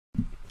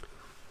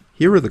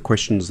Here are the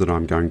questions that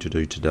I'm going to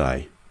do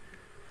today.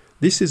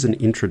 This is an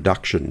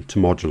introduction to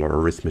modular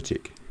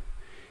arithmetic.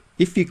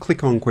 If you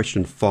click on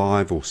question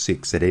 5 or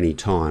 6 at any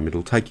time,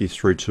 it'll take you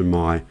through to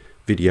my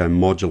video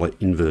Modular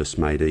Inverse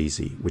Made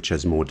Easy, which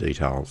has more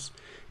details.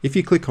 If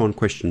you click on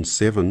question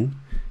 7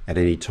 at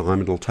any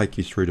time, it'll take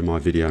you through to my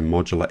video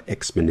Modular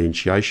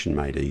Exponentiation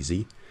Made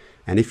Easy.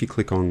 And if you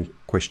click on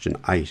question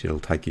 8,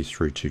 it'll take you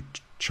through to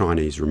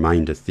Chinese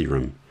Remainder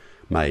Theorem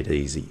Made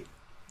Easy.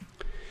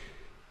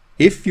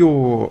 If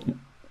you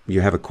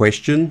have a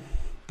question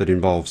that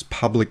involves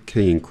public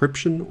key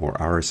encryption or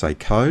RSA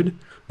code,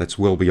 that's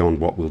well beyond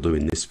what we'll do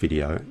in this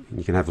video.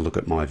 You can have a look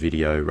at my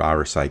video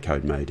RSA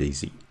Code Made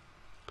Easy.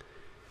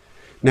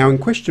 Now in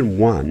question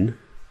 1,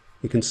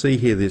 you can see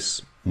here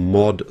this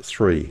mod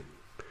 3.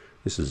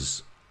 This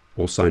is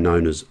also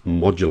known as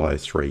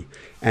modulo 3.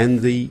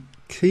 And the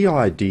key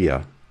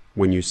idea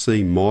when you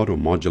see mod or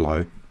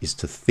modulo is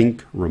to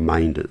think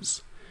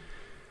remainders.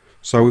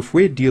 So if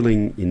we're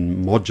dealing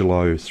in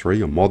modulo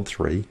 3 or mod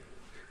 3,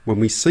 when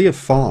we see a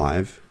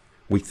 5,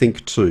 we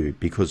think 2,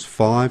 because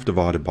 5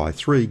 divided by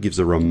 3 gives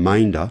a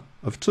remainder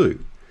of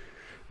 2.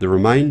 The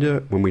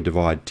remainder when we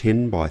divide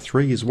 10 by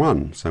 3 is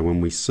 1. So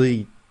when we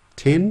see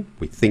 10,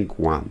 we think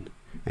 1.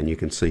 And you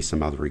can see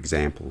some other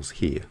examples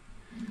here.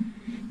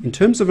 In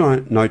terms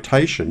of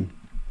notation,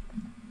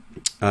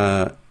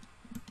 I've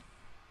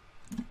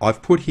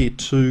put here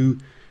two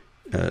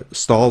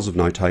styles of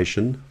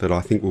notation that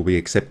I think will be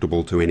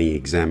acceptable to any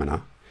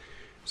examiner.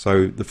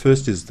 So the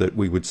first is that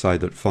we would say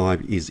that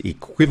 5 is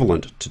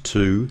equivalent to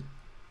 2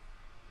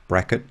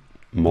 bracket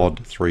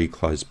mod 3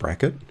 close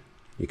bracket.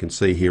 You can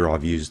see here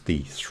I've used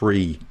the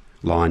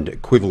 3-lined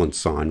equivalent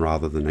sign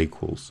rather than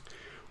equals.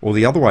 Or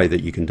the other way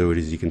that you can do it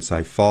is you can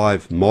say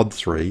 5 mod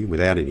 3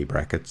 without any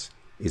brackets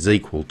is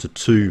equal to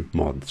 2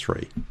 mod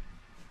 3.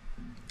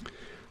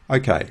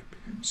 Okay,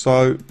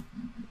 so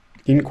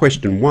in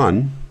question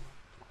 1,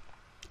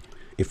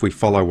 if we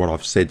follow what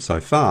I've said so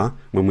far,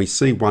 when we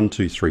see 1,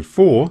 2, 3,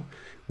 4,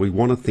 we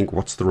want to think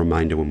what's the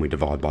remainder when we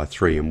divide by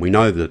 3. And we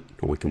know that,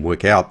 or we can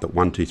work out that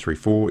 1, 2, 3,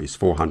 4 is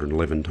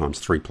 411 times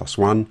 3 plus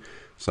 1,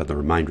 so the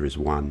remainder is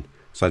 1.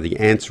 So the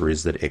answer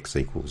is that x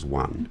equals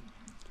 1.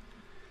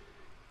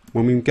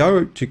 When we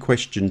go to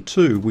question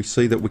 2, we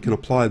see that we can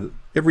apply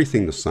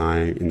everything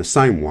in the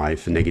same way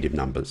for negative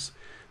numbers.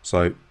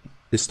 So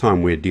this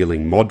time we're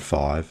dealing mod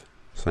 5.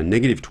 So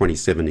negative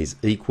 27 is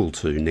equal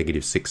to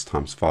negative 6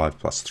 times 5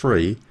 plus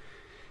 3.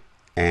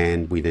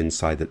 And we then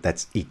say that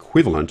that's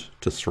equivalent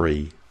to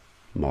 3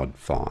 mod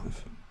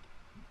 5.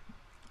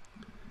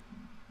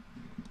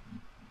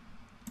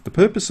 The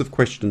purpose of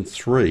question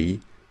 3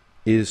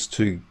 is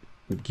to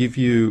give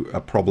you a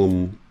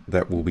problem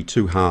that will be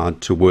too hard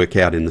to work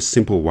out in the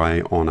simple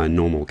way on a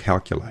normal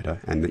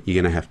calculator, and that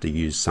you're going to have to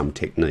use some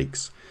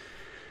techniques.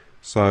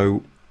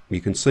 So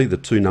you can see the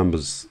two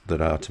numbers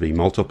that are to be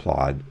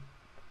multiplied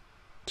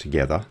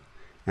together,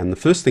 and the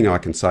first thing I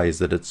can say is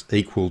that it's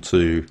equal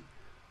to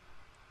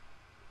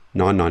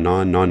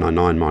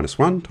 999 minus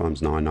 1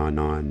 times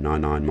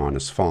 999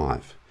 minus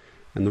 5.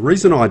 And the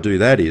reason I do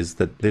that is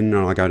that then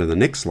when I go to the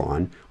next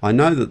line, I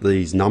know that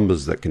these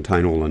numbers that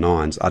contain all the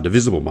 9s are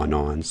divisible by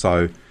 9.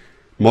 So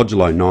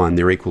modulo 9,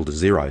 they're equal to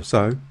 0.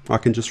 So I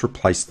can just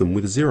replace them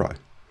with 0.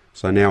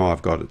 So now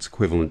I've got it's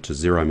equivalent to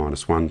 0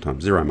 minus 1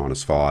 times 0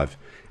 minus 5.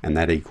 And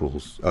that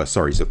equals,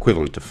 is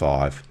equivalent to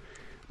 5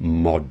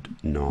 mod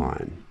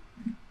 9.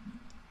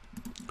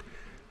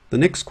 The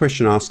next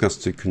question asks us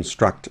to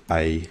construct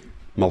a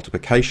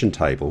multiplication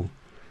table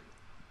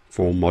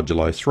for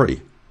modulo 3.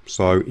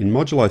 So in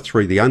modulo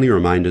 3, the only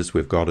remainders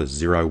we've got is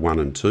 0, 1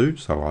 and 2.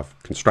 So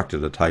I've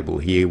constructed a table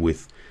here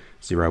with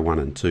 0, 1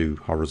 and 2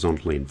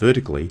 horizontally and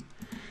vertically.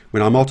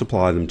 When I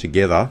multiply them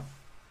together,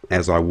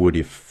 as I would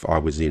if I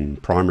was in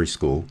primary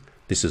school,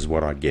 this is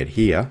what I'd get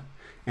here.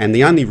 And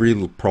the only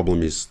real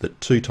problem is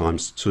that 2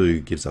 times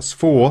 2 gives us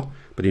 4,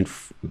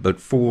 but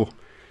 4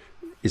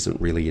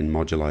 isn't really in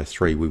modulo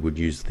 3. We would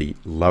use the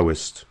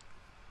lowest,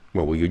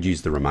 well, we would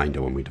use the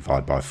remainder when we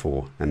divide by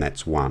 4, and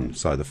that's 1.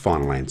 So the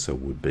final answer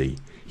would be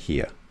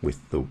here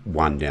with the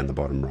 1 down the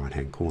bottom right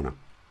hand corner.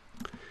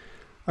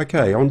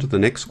 Okay, on to the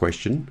next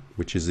question,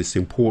 which is this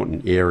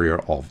important area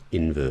of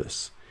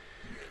inverse.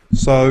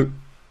 So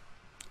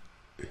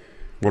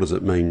what does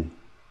it mean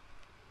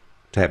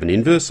to have an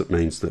inverse? It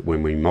means that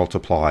when we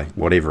multiply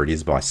whatever it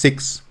is by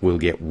 6, we'll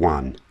get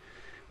 1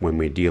 when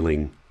we're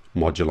dealing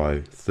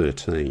modulo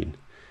 13.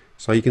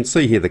 So you can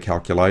see here the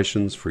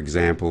calculations. For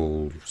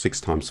example,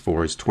 6 times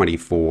 4 is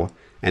 24,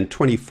 and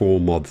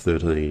 24 mod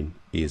 13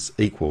 is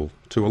equal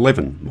to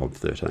 11 mod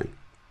 13.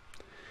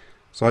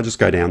 So I just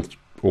go down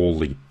all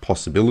the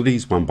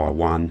possibilities one by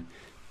one,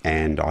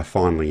 and I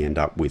finally end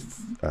up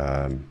with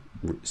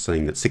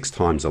seeing that 6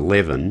 times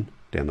 11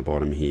 down the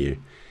bottom here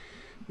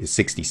is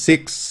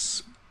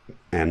 66,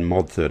 and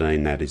mod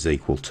 13, that is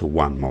equal to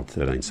 1 mod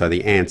 13. So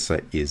the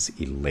answer is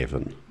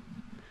 11.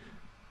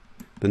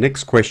 The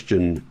next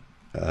question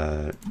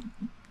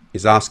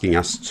is asking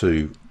us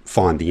to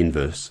find the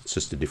inverse. It's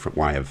just a different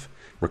way of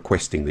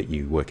requesting that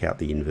you work out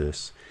the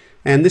inverse.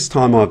 And this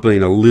time I've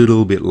been a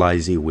little bit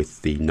lazy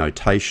with the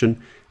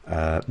notation.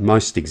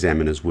 Most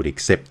examiners would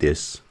accept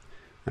this,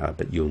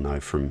 but you'll know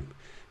from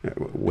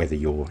whether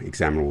your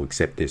examiner will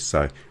accept this.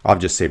 So I've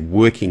just said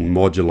working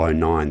modulo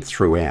 9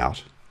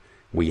 throughout.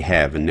 We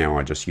have, and now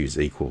I just use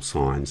equal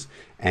signs.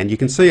 And you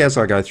can see as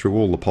I go through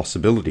all the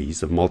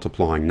possibilities of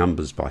multiplying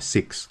numbers by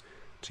 6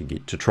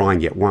 to try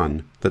and get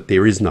 1, that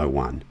there is no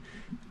 1.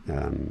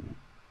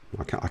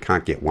 I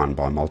can't get 1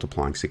 by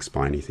multiplying 6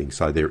 by anything,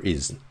 so there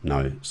is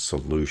no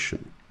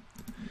solution.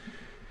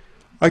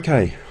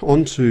 Okay,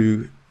 on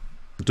to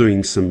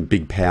doing some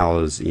big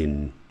powers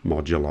in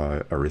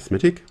modulo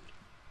arithmetic.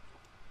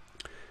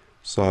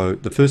 So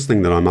the first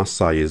thing that I must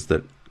say is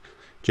that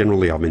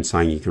generally I've been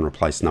saying you can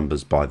replace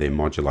numbers by their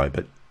modulo,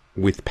 but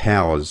with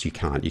powers you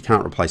can't. You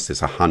can't replace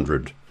this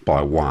 100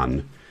 by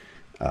 1.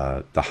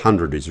 The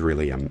 100 is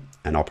really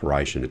an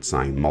operation. It's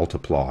saying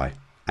multiply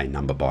a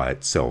number by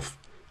itself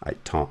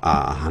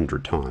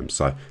 100 times,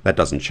 so that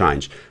doesn't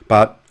change.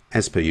 But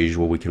as per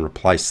usual, we can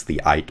replace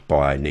the 8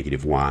 by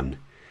 -1,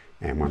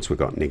 and once we've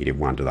got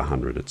 -1 to the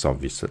 100, it's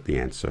obvious that the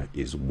answer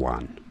is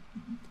 1.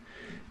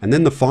 And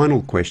then the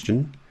final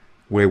question,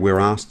 where we're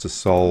asked to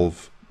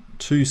solve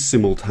two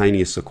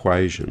simultaneous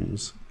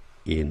equations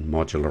in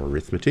modular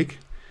arithmetic.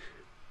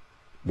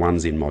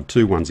 One's in mod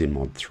 2, one's in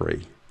mod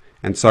 3.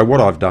 And so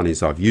what I've done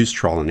is I've used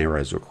trial and error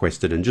as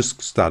requested and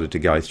just started to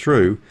go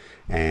through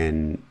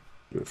and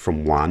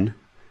from 1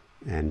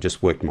 and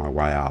just worked my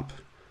way up.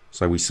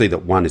 So we see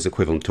that 1 is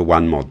equivalent to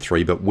 1 mod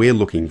 3, but we're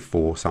looking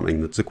for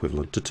something that's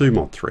equivalent to 2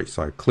 mod 3.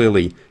 So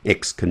clearly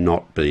x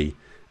cannot be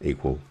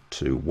equal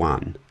to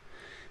 1.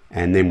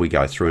 And then we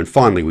go through and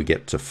finally we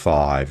get to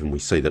 5, and we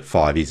see that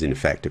 5 is in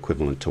fact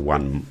equivalent to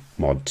 1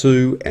 mod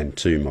 2 and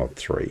 2 mod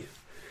 3.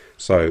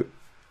 So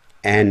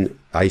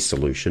a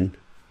solution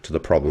to the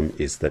problem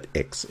is that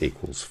x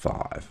equals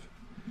 5.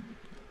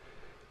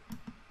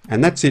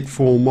 And that's it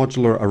for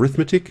modular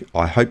arithmetic.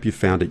 I hope you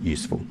found it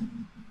useful.